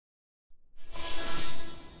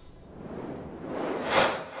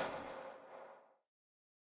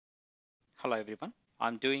Hello everyone.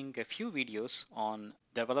 I'm doing a few videos on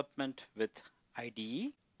development with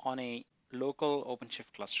IDE on a local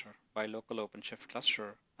OpenShift cluster. By local OpenShift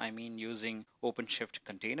cluster, I mean using OpenShift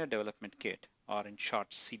Container Development Kit, or in short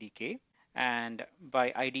CDK. And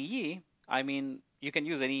by IDE, I mean you can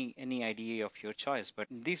use any IDE of your choice, but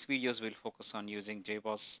in these videos we'll focus on using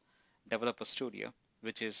JBoss Developer Studio,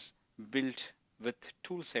 which is built with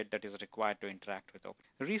toolset that is required to interact with Open.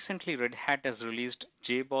 Recently, Red Hat has released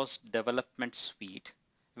JBoss Development Suite,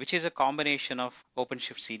 which is a combination of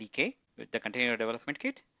OpenShift CDK with the Container Development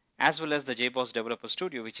Kit, as well as the JBoss Developer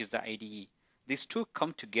Studio, which is the IDE. These two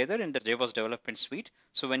come together in the JBoss Development Suite.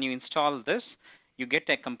 So when you install this, you get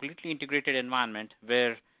a completely integrated environment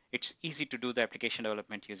where it's easy to do the application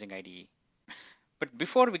development using IDE. But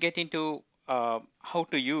before we get into how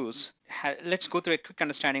to use, let's go through a quick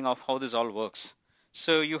understanding of how this all works.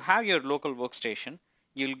 So you have your local workstation.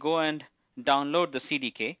 You'll go and download the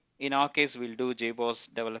CDK. In our case, we'll do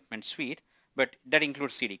JBoss Development Suite, but that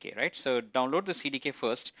includes CDK, right? So download the CDK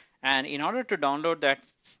first. And in order to download that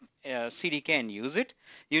CDK and use it,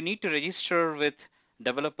 you need to register with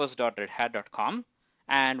developers.redhat.com.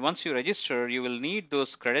 And once you register, you will need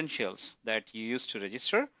those credentials that you used to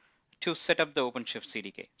register to set up the OpenShift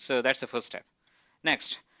CDK. So that's the first step.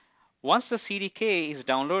 Next, once the CDK is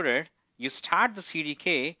downloaded, you start the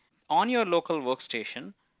CDK on your local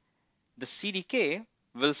workstation. The CDK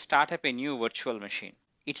will start up a new virtual machine.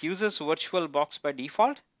 It uses VirtualBox by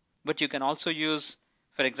default, but you can also use,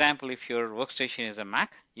 for example, if your workstation is a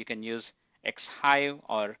Mac, you can use Xhive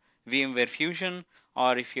or VMware Fusion,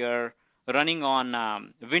 or if you're running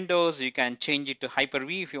on Windows, you can change it to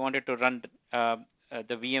Hyper-V if you wanted to run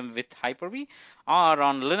the VM with Hyper-V, or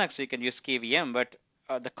on Linux you can use KVM, but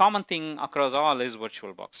the common thing across all is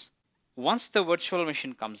VirtualBox. Once the virtual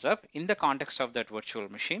machine comes up, in the context of that virtual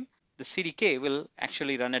machine, the CDK will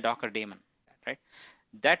actually run a Docker daemon, right?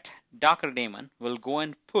 That Docker daemon will go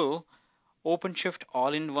and pull OpenShift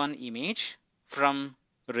all-in-one image from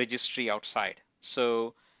registry outside.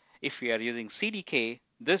 So if we are using CDK,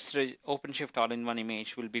 this OpenShift all-in-one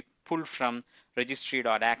image will be pulled from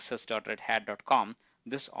registry.access.redhat.com.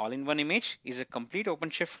 This all-in-one image is a complete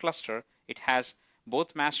OpenShift cluster. It has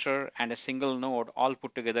both master and a single node all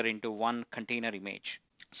put together into one container image.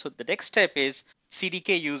 So the next step is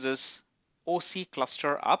CDK uses OC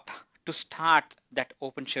cluster up to start that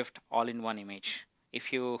OpenShift all-in-one image.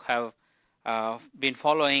 If you have been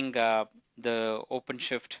following the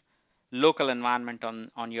OpenShift local environment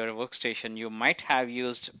on your workstation, you might have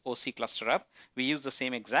used OC cluster up. We use the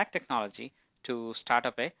same exact technology to start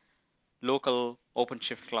up a local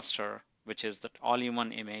OpenShift cluster, which is that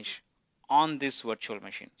all-in-one image on this virtual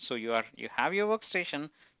machine. So you have your workstation,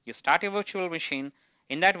 you start your virtual machine.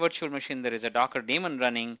 In that virtual machine, there is a Docker daemon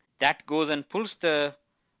running that goes and pulls the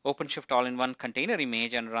OpenShift all-in-one container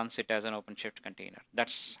image and runs it as an OpenShift container.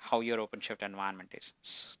 That's how your OpenShift environment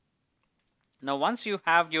is. Now, once you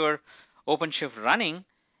have your OpenShift running,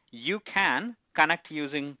 you can connect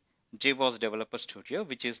using JBoss Developer Studio,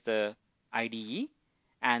 which is the IDE,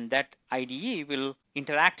 and that IDE will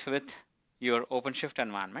interact with your OpenShift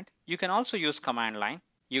environment. You can also use command line.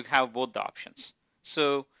 You have both the options.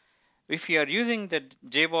 So if you are using the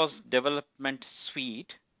JBoss Development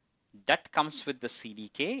Suite that comes with the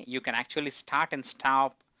CDK, you can actually start and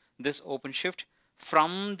stop this OpenShift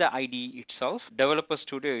from the IDE itself. Developer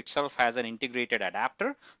Studio itself has an integrated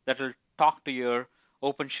adapter that will talk to your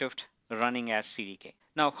OpenShift running as CDK.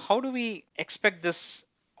 Now, how do we expect this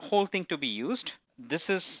whole thing to be used? This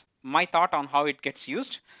is my thought on how it gets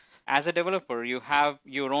used. As a developer, you have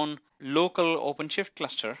your own local OpenShift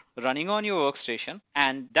cluster running on your workstation,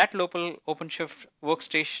 and that local OpenShift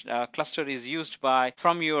workstation cluster is used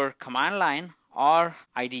from your command line or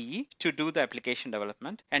IDE to do the application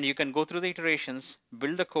development. And you can go through the iterations,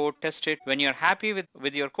 build the code, test it. When you're happy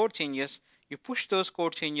with your code changes, you push those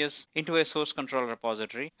code changes into a source control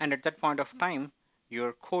repository. And at that point of time,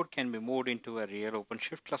 your code can be moved into a real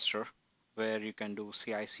OpenShift cluster where you can do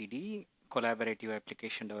CI/CD, collaborative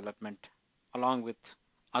application development, along with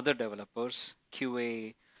other developers,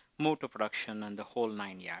 QA, move to production, and the whole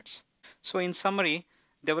 9 yards. So in summary,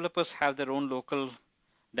 developers have their own local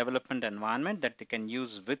development environment that they can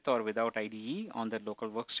use with or without IDE on their local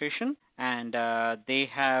workstation, and they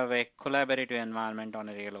have a collaborative environment on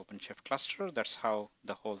a real OpenShift cluster. That's how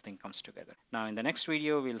the whole thing comes together. Now in the next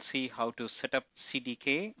video, we'll see how to set up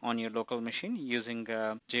CDK on your local machine using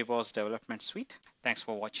JBoss Development Suite. Thanks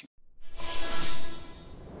for watching.